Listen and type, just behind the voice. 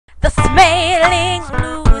Smaling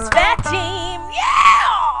Blues Fat Team,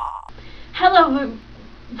 yeah! Hello,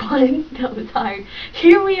 everyone. That was hard.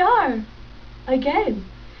 Here we are, again.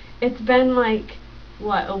 It's been like,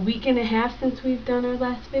 what, a week and a half since we've done our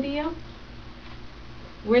last video?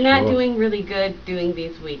 We're not doing really good doing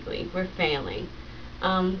these weekly. We're failing.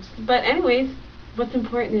 But anyways, what's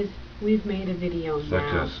important is we've made a video it's now.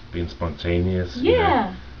 Like just being spontaneous.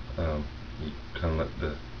 Yeah. You kind of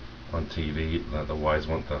like on TV, like the wives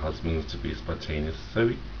want their husbands to be spontaneous.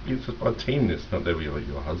 So be spontaneous. Not that we're like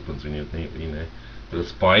your husbands when you think, bit of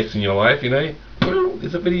spice in your life, Boom,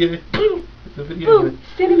 there's a video. Boom, there's a video. Boom,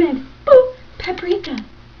 cinnamon. Boom, paprika.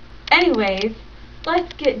 Anyways,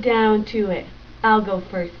 let's get down to it. I'll go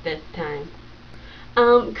first this time.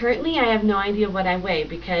 Currently I have no idea what I weigh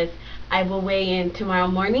because I will weigh in tomorrow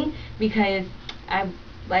morning because I've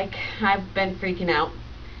been freaking out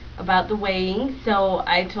about the weighing, so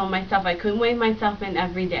I told myself I couldn't weigh myself in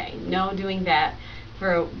every day. No doing that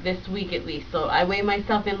for this week at least. So I weighed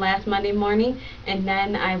myself in last Monday morning, and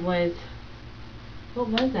then I was, what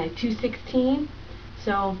was I, 216?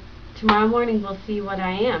 So tomorrow morning we'll see what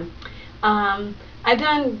I am. I've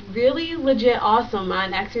done really legit awesome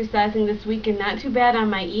on exercising this week and not too bad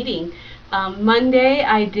on my eating. Monday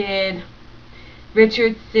I did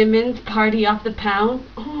Richard Simmons' Party Off the Pound.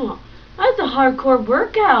 Oh, that's a hardcore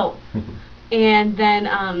workout. And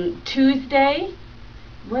then Tuesday,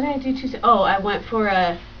 what did I do Tuesday? Oh, I went for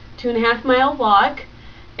a 2.5 mile walk.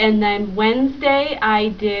 And then Wednesday I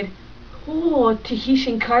did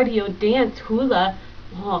Tahitian cardio dance hula.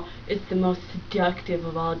 Oh, it's the most seductive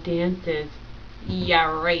of all dances.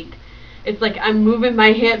 Yeah, right. It's like I'm moving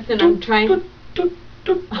my hips and I'm trying.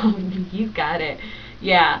 Oh, you got it.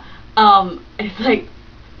 Yeah. It's like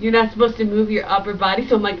you're not supposed to move your upper body,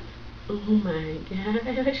 so I'm like, oh my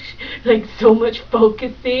gosh, like so much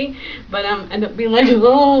focusing, but end up being like,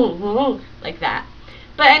 like that.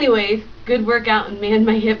 But anyways, good workout, and man,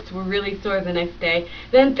 my hips were really sore the next day.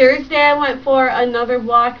 Then Thursday I went for another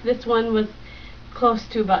walk. This one was close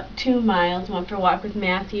to about 2 miles. Went for a walk with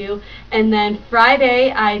Matthew. And then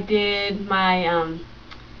Friday I did my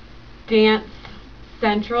Dance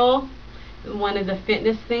Central, one of the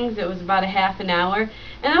fitness things. It was about a half an hour,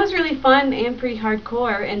 and that was really fun and pretty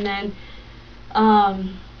hardcore. And then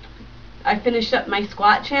I finished up my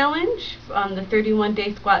squat challenge, the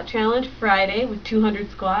 31-day squat challenge Friday with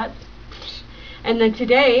 200 squats. And then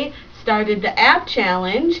today started the ab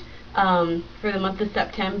challenge for the month of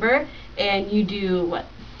September, and you do what,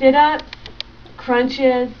 sit-ups,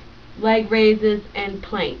 crunches, leg raises, and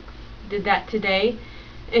planks. Did that today,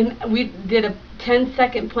 and we did a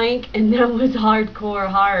 10-second plank, and that was hardcore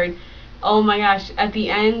hard. Oh my gosh, at the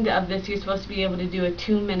end of this you're supposed to be able to do a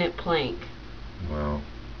 2-minute plank. Wow.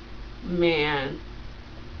 Man,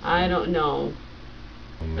 I don't know.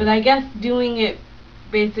 But I guess doing it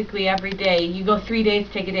basically every day, you go 3 days,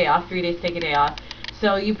 take a day off, 3 days, take a day off.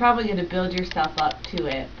 So you're probably going to build yourself up to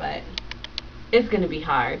it, but it's going to be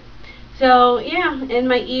hard. So yeah, and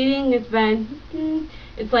my eating has been,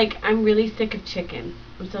 it's like I'm really sick of chicken.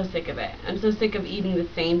 I'm so sick of it. I'm so sick of eating the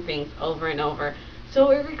same things over and over. So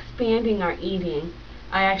we're expanding our eating.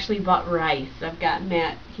 I actually bought rice. I've got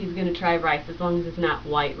Matt, he's going to try rice as long as it's not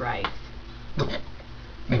white rice.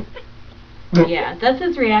 Yeah, that's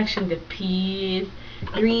his reaction to peas,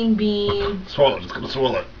 green beans. Swallow it, it's going to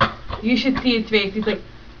swallow it. You should see his face. He's like...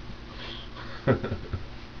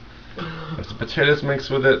 If the potatoes mixed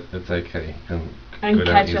with it, it's okay. And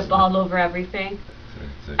ketchup all over everything.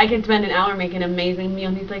 Okay. I can spend an hour making an amazing meal,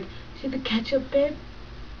 and he's like, see the ketchup, babe?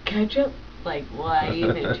 Ketchup? Like, why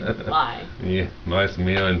even? Why? Yeah, nice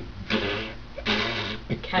meal and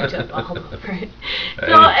ketchup all over it. Hey,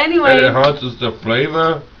 So anyway, it enhances the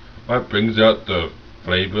flavor. It brings out the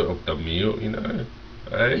flavor of the meal,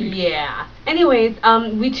 Hey? Yeah. Anyways,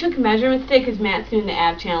 we took measurements today because Matt's doing the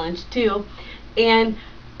ab challenge too, and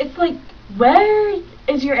it's like, where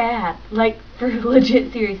is your ab? Like, for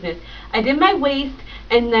legit seriousness. I did my waist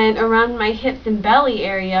and then around my hips and belly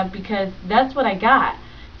area because that's what I got.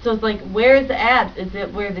 So it's like, where's the abs? Is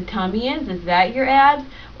it where the tummy is? Is that your abs?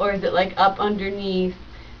 Or is it like up underneath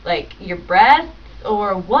like your breasts?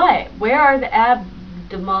 Or what? Where are the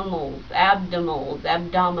abdominals?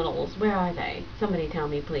 Where are they? Somebody tell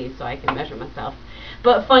me please so I can measure myself.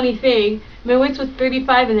 But funny thing, my waist was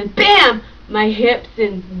 35 and then BAM! My hips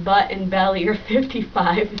and butt and belly are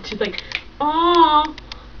 55. It's just like, oh,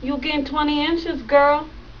 you'll gain 20 inches, girl.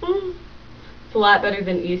 It's a lot better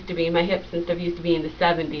than it used to be. My hips and stuff used to be in the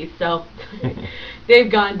 70s, so they've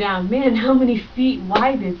gone down. Man, how many feet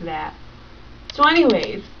wide is that? So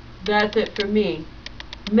anyways, that's it for me.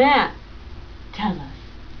 Matt, tell us.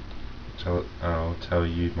 I'll tell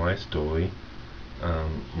you my story.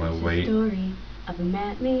 My It's weight. a story of a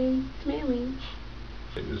man named Smaling.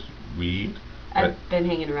 It was weed. I've been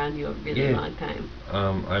hanging around you a really long time.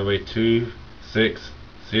 I weigh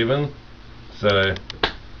 267. So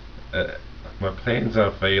my plans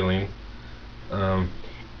are failing.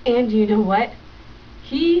 And you know what?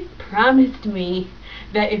 He promised me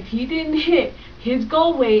that if he didn't hit his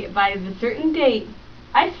goal weight by the certain date,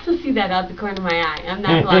 I still see that out the corner of my eye. I'm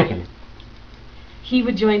not blind. He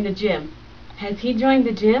would join the gym. Has he joined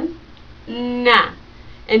the gym? Nah.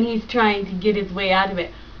 And he's trying to get his way out of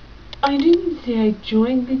it. I didn't say I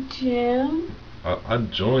joined the gym.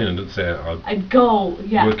 I'd join. I didn't say I'd go,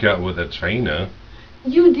 yeah. work out with a trainer.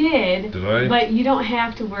 You did. Did I? But you don't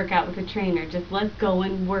have to work out with a trainer. Just let's go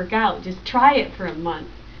and work out. Just try it for a month.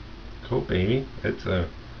 Cool, baby. It's a.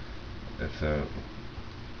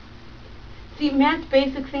 See, Matt's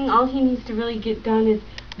basic thing, all he needs to really get done is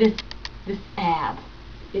this ab.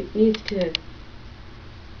 It needs to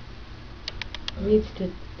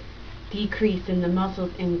decrease and the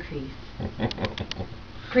muscles increase.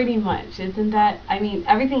 Pretty much, isn't that? I mean,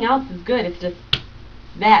 everything else is good. It's just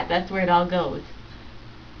that's where it all goes.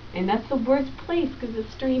 And that's the worst place because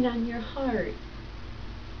it's strained on your heart.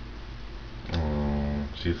 Oh,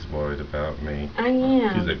 she's worried about me. I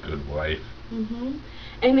am. She's a good wife.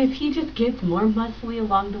 And if he just gets more muscly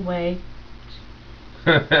along the way,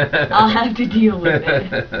 I'll have to deal with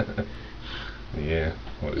it. Yeah,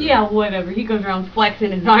 whatever. Yeah, whatever. He goes around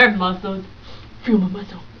flexing his arm muscles. Feel my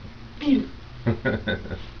muscle. Feel it.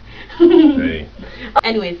 Hey.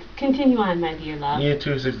 Anyways, continue on, my dear love. Yeah,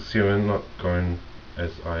 267, not going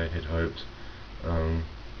as I had hoped.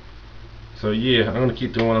 So yeah, I'm gonna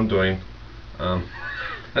keep doing what I'm doing.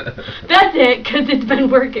 That's it, because it's been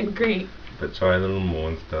working great. But try a little more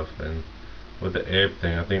and stuff, and with the ab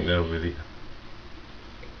thing, I think they'll really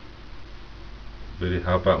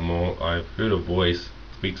help out more. I've heard a voice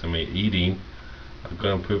speak to me eating. I've got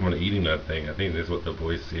to improve on eating that thing. I think that's what the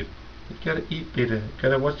voice said. You gotta eat better. You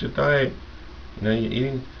gotta watch your diet. You know, you're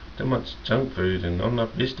eating too much junk food and not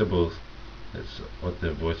enough vegetables. That's what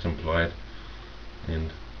the voice implied.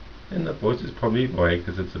 And the voice is probably right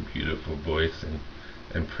because it's a beautiful voice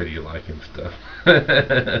and pretty like and stuff.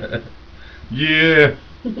 Yeah.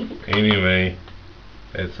 Anyway,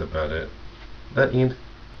 that's about it. That end.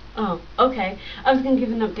 Oh, okay. I was going to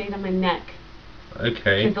give an update on my neck.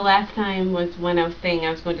 Okay. Because the last time was when I was saying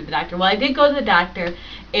I was going to the doctor. Well, I did go to the doctor,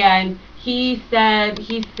 and he said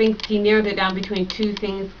he thinks he narrowed it down between two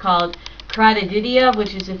things called carotidea,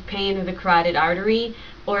 which is just pain of the carotid artery,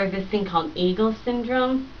 or this thing called Eagle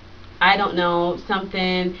syndrome. I don't know,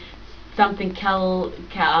 something something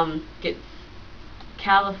calcium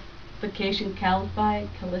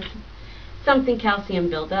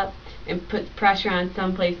buildup and puts pressure on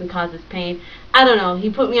someplace and causes pain. I don't know. He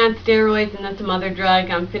put me on steroids and then some other drug.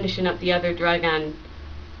 I'm finishing up the other drug on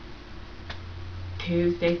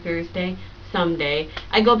Tuesday, Thursday, someday.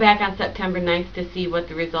 I go back on September 9th to see what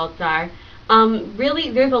the results are.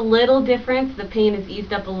 Really, there's a little difference. The pain is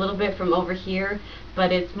eased up a little bit from over here,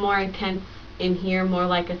 but it's more intense in here, more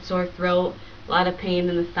like a sore throat, a lot of pain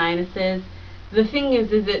in the sinuses. The thing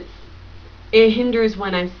is it hinders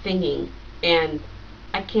when I'm singing, and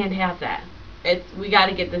I can't have that. We got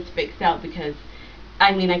to get this fixed out because,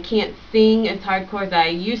 I mean, I can't sing as hardcore as I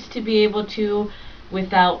used to be able to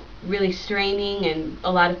without really straining and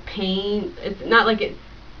a lot of pain. It's not like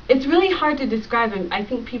it's really hard to describe. I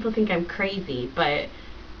think people think I'm crazy, but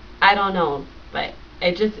I don't know. But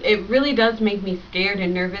it really does make me scared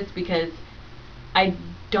and nervous because I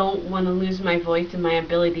don't want to lose my voice and my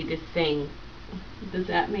ability to sing. Does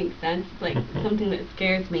that make sense? It's like something that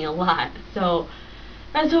scares me a lot. So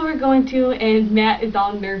that's what we're going to, and Matt is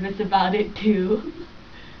all nervous about it too.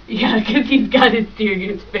 Yeah, because he's got his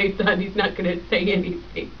serious face on. He's not going to say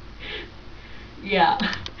anything. Yeah.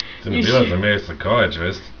 Didn't realize I'm a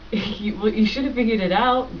psychiatrist. You should have figured it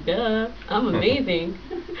out. Duh. I'm amazing.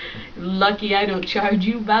 Lucky I don't charge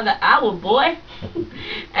you by the hour, boy.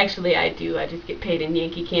 Actually, I do. I just get paid in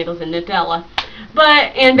Yankee Candles and Nutella.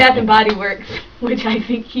 And Bath and Body Works, which I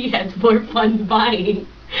think he has more fun buying.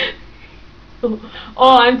 Oh,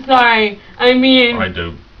 I'm sorry. I mean... I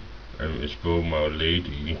don't. It's for my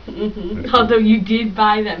lady. Although you did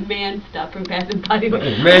buy that man stuff from Bath and Body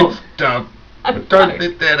Works. Man stuff. I'm Don't sorry.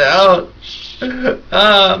 let that out.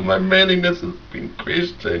 My manliness has been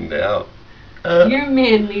questioned now. You're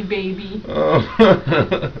manly, baby. Oh.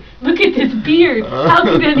 Look at this beard. How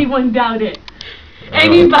could anyone doubt it?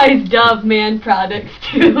 And he buys Dove man products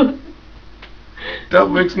too. That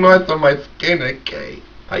looks nice on my skin, okay?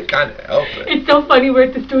 I can't help it. It's so funny. We're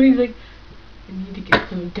at the store. He's like, I need to get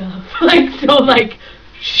some Dove. Like, so, like,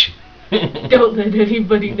 shh, don't let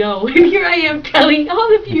anybody know. And here I am telling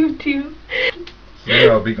all of you to.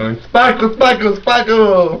 So I'll be going, sparkle, sparkle,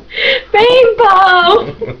 sparkle!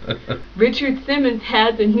 Rainbow! Richard Simmons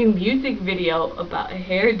has a new music video about a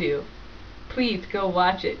hairdo. Please go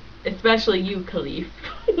watch it. Especially you, Khalif.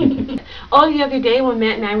 Oh, the other day when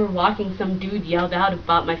Matt and I were walking, some dude yelled out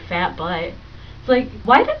about my fat butt. It's like,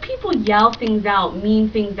 why do people yell things out,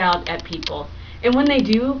 mean things out at people? And when they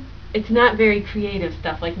do, it's not very creative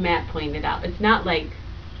stuff, like Matt pointed out. It's not like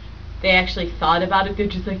they actually thought about it. They're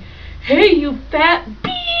just like, hey, you fat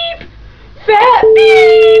beep! Fat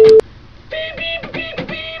beep! Beep, beep, beep,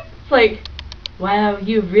 beep! It's like, wow,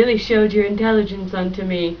 you've really showed your intelligence unto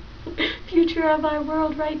me. Future of our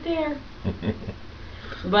world right there.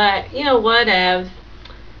 But, you know, whatevs.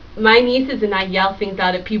 My nieces and I yell things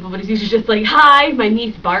out at people, but it's usually just like, hi! My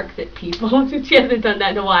niece barks at people. She hasn't done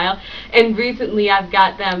that in a while. And recently I've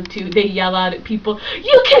got them to, they yell out at people,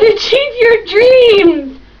 you can achieve your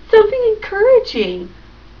dreams! Something encouraging.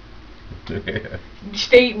 Yeah.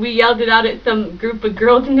 We yelled it out at some group of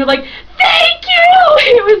girls, and they're like, thank you!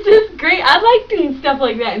 It was just great. I like doing stuff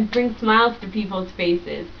like that and bring smiles to people's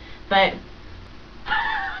faces. But,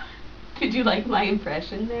 did you like my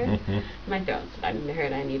impression there? Mm-hmm. My throat's starting to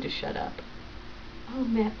hurt. I need to shut up. Oh,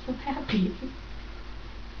 Matt's so happy.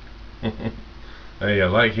 Hey, I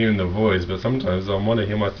like hearing the voice, but sometimes I want to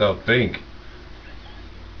hear myself think.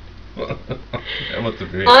 That must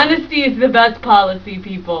have been. Honesty is the best policy,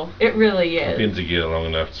 people. It really is. I've been together long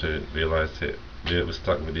enough to realize that we're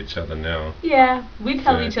stuck with each other now. Yeah, we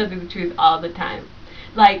tell each other the truth all the time.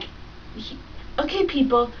 Like, okay,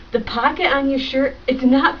 people, the pocket on your shirt, it's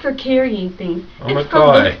not for carrying things. It's for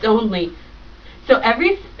looks only. So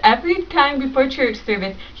every time before church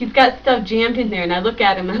service, he's got stuff jammed in there, and I look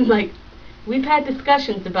at him, and I'm like, we've had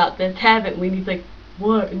discussions about this, haven't we? And he's like,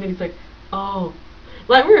 what? And then he's like, oh.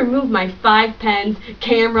 Let me remove my 5 pens,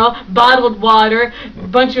 camera, bottled water,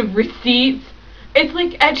 bunch of receipts. It's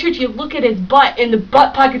like at church you look at his butt and the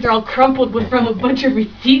butt pockets are all crumpled with from a bunch of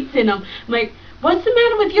receipts in them. I'm like, what's the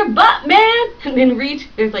matter with your butt, man? And then reach,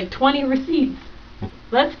 there's like 20 receipts.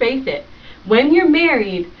 Let's face it, when you're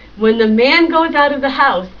married, when the man goes out of the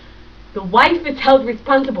house, the wife is held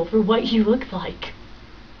responsible for what he looks like.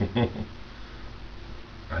 I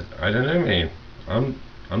don't know, man.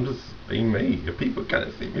 I'm just being me. If people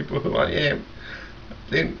can't see me for who I am,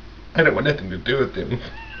 then I don't want nothing to do with them.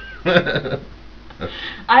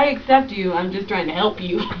 I accept you. I'm just trying to help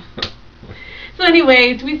you. So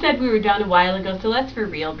anyways, we said we were done a while ago, so let's for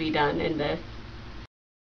real be done in this.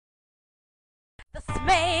 The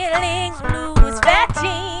Smaling Blues Fat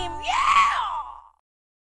Team.